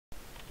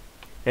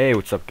Hey,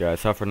 what's up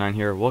guys, Half9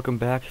 here, welcome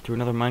back to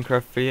another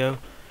Minecraft video.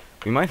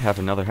 We might have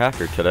another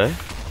hacker today.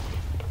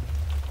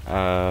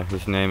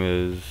 His name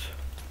is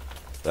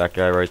that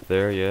guy right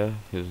there, yeah.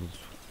 His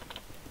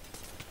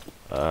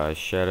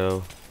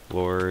Shadow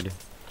Lord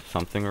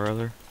something or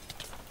other.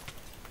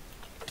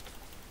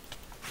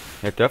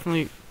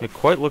 It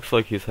quite looks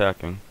like he's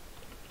hacking.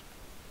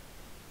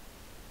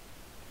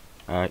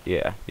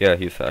 Yeah,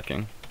 he's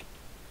hacking.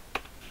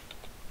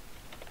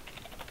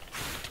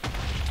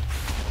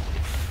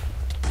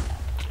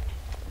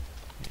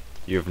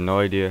 You have no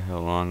idea how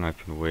long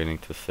I've been waiting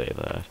to say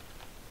that.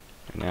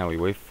 And now we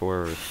wait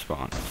for a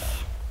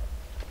response.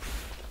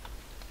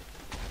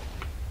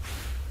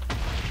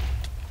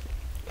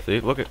 See,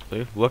 look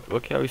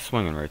how he's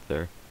swinging right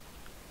there.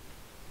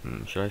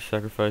 Should I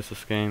sacrifice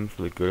this game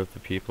for the good of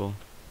the people?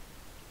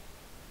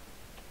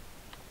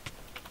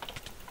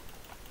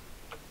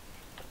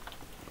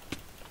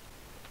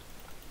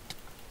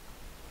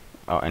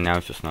 Oh, and now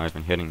it's just not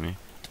even hitting me.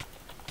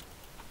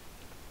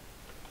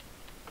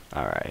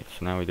 Alright,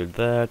 so now we did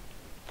that.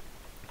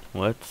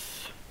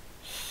 Let's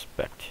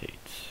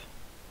spectate.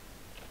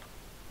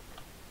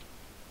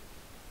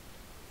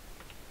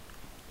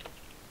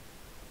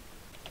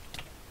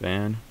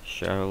 Ban,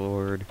 Shadow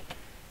Lord,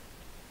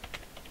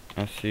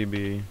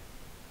 SCB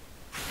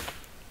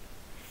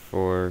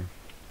for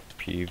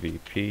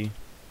PvP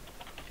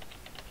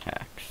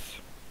hacks.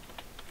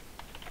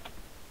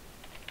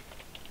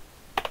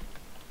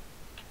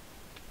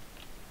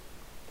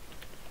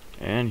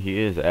 And he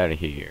is out of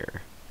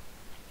here.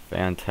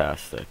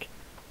 Fantastic.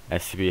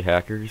 SCB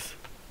Hackers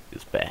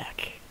is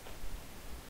back.